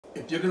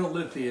if you're gonna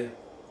live here,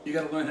 you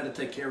gotta learn how to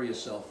take care of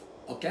yourself,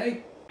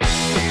 okay?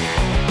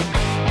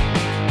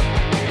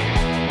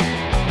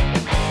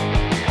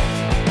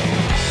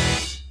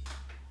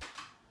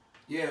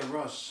 Yeah,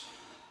 Russ,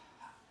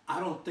 I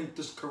don't think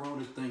this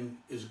corona thing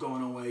is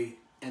going away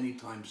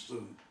anytime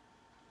soon.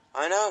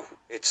 I know.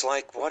 It's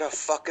like, what a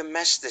fucking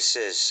mess this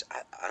is.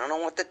 I don't know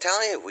what to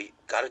tell you. We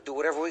gotta do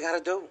whatever we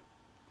gotta do.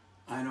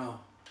 I know.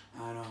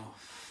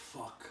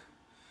 Fuck.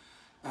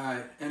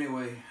 Alright,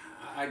 anyway,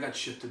 I got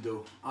shit to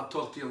do. I'll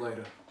talk to you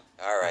later.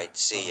 Alright,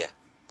 see ya.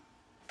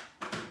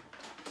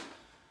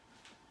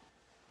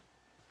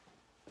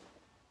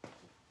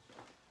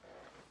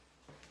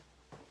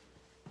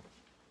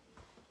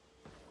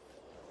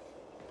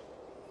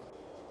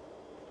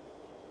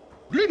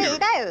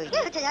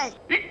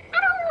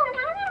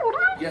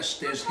 Yes,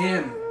 there's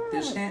ham.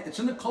 There's ham. It's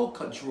in the cold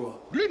cut drawer.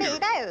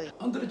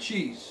 Under the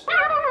cheese.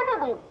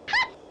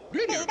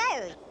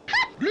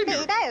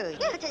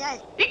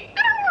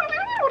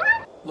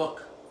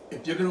 Look,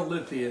 if you're gonna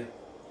live here,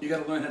 you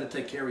gotta learn how to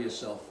take care of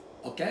yourself,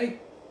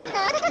 okay?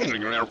 Yeah,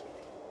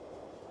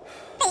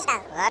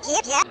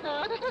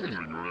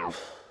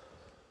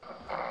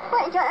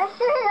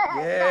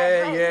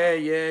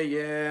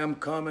 I'm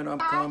coming. Oh,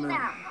 pain in the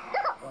ass.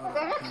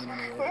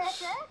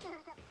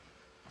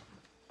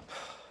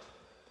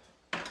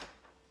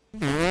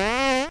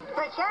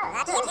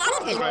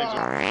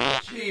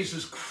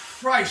 Jesus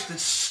Christ, it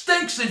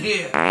stinks in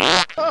here!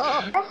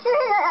 What?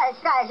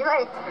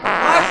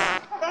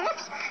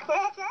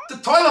 The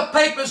toilet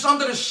paper's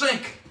under the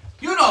sink.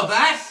 You know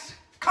that.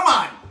 Come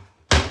on.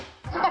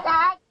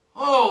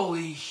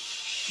 Holy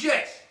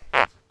shit.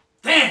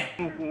 Damn.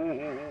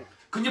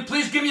 Can you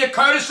please give me a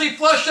courtesy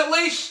flush at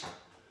least?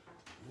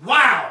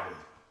 Wow.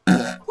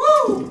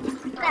 Woo.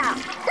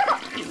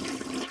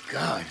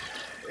 God.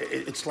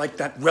 It's like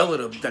that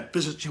relative that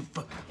visits you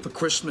for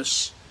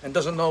Christmas and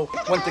doesn't know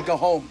when to go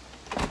home.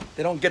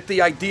 They don't get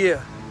the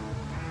idea.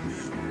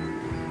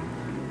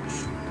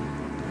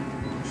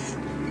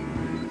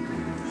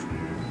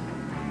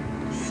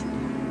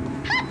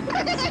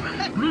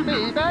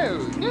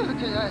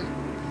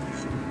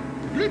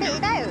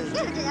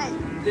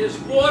 There's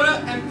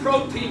water and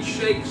protein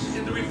shakes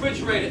in the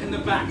refrigerator in the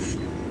back.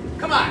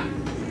 Come on.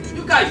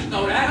 You guys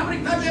know that. How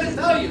many times did I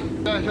tell you?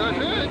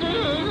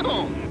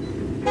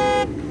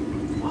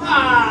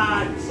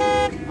 What?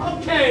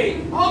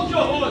 Okay, hold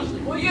your horses,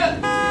 will you?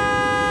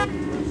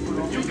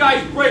 If you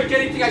guys break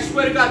anything, I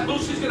swear to God,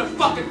 Lucy's gonna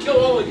fucking kill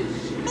all of you.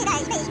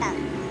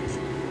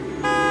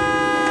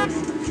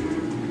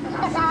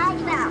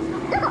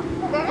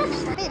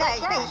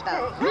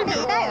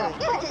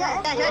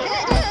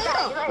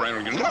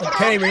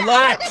 Okay,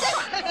 relax.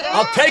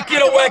 I'll take you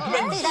to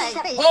Wegmans.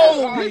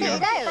 Holy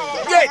shit!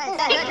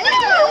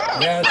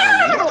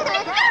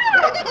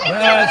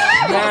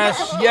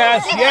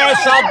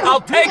 Yes.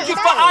 I'll take you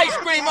for ice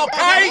cream,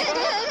 okay?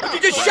 You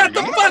just shut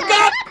the fuck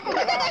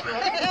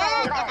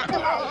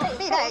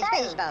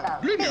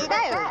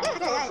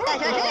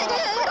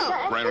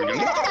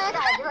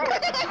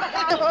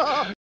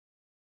up!